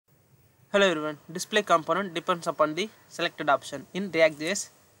Hello everyone. Display component depends upon the selected option in React.js.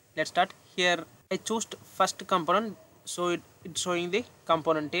 Let's start. Here I choose first component, so it's showing the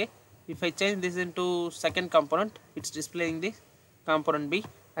component A. If I change this into second component, it's displaying the component B,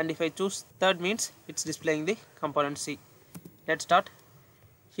 and if I choose third means it's displaying the component C. Let's start.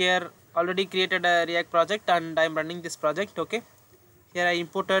 Here already created a React project and I'm running this project. Okay. Here I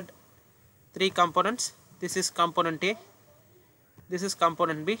imported three components. This is component A, this is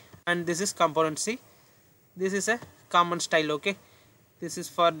component B, and this is component C. This is a common style. Okay, this is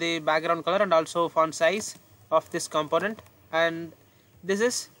for the background color and also font size of this component, and this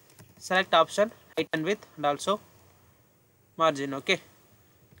is select option, height and width, and also margin. Okay,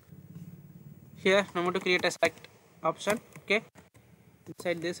 here I'm going to create a select option. Okay,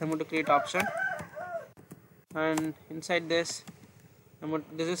 inside this I'm going to create option, and inside this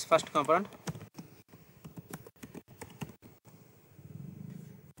this is first component,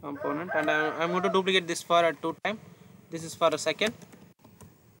 and I'm going to duplicate this for a 2 times. This is for a second,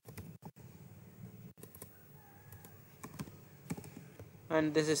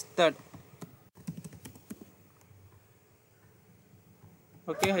 and this is third.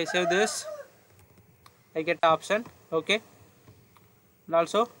 Okay, I save this, I get the option. Okay, and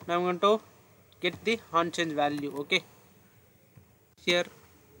also now I'm going to get the on change value. Okay, here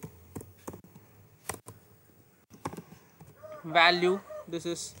value, this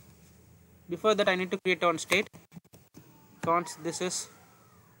is, before that I need to create one state const, this is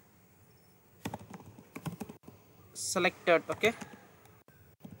selected. Okay,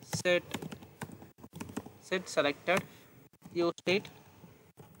 set selected use state,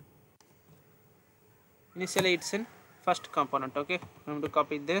 initially it's in first component. Okay, I'm going to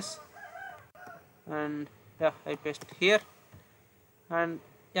copy this and yeah, I paste here, and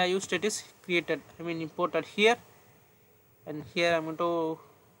yeah, use state is created, imported here, and here I'm going to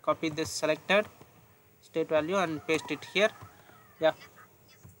copy this selected state value and paste it here. Yeah,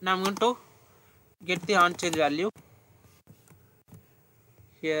 now I'm going to get the on change value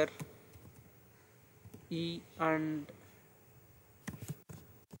here, E and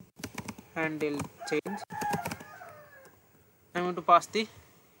handle change. I'm going to pass the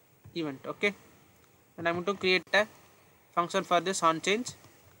event. Okay, and I'm going to create a function for this on change,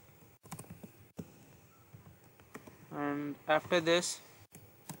 and after this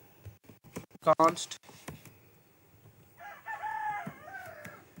const,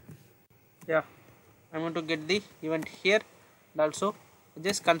 yeah, I'm going to get the event here, and also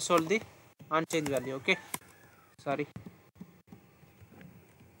just console the on change value. Okay, sorry,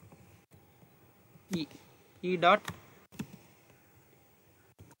 e dot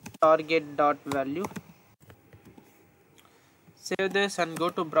target dot value. Save this and go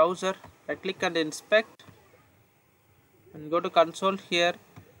to browser. I click and inspect and go to console. Here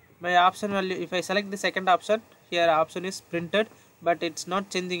my option value, if I select the second option, here option is printed, but it's not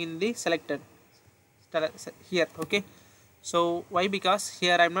changing in the selected here. Okay, so why? Because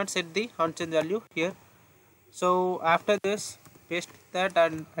here I'm not set the on change value here. So after this paste that,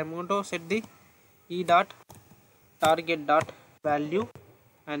 and I'm going to set the e dot target dot value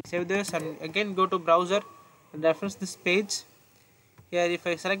and save this, and again go to browser and reference this page. Here if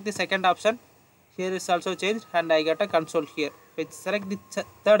I select the second option, here is also changed and I get a console here. If I select the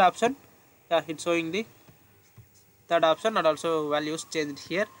third option, yeah, it's showing the third option and also values changed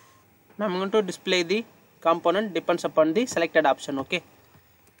here. Now I'm going to display the component depends upon the selected option. Okay,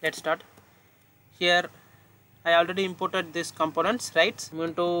 let's start. Here I already imported these components, right? I'm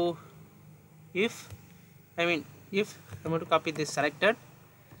going to if I'm going to copy this selected.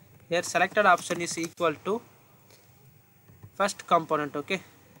 Here selected option is equal to first component. Okay,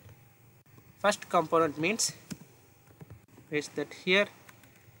 first component means paste that here.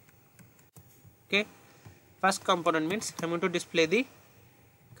 Okay, first component means I'm going to display the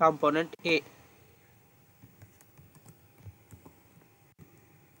component A,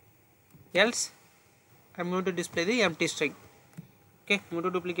 else I'm going to display the empty string. Okay, I'm going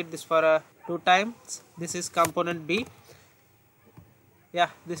to duplicate this for 2 times. This is component B, yeah,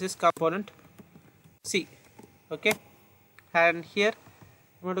 this is component C. Okay, and here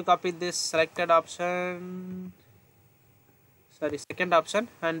I'm going to copy this selected option, sorry, second option,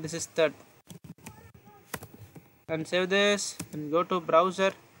 and this is third, and save this and go to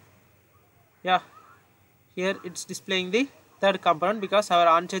browser. Yeah, here it's displaying the third component because our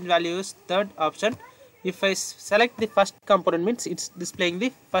on change value is third option. If I select the first component means it's displaying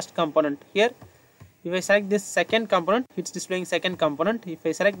the first component here. If I select this second component, it's displaying second component. If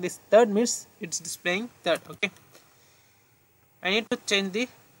I select this third means it's displaying third. Okay, I need to change the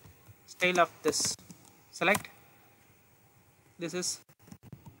style of this. Select, this is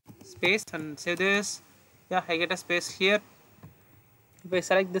paste and save this. Yeah, I get a space here. If I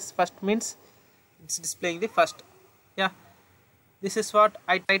select this first means it's displaying the first. Yeah, this is what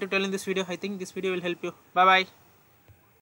I try to tell in this video. I think this video will help you. Bye bye.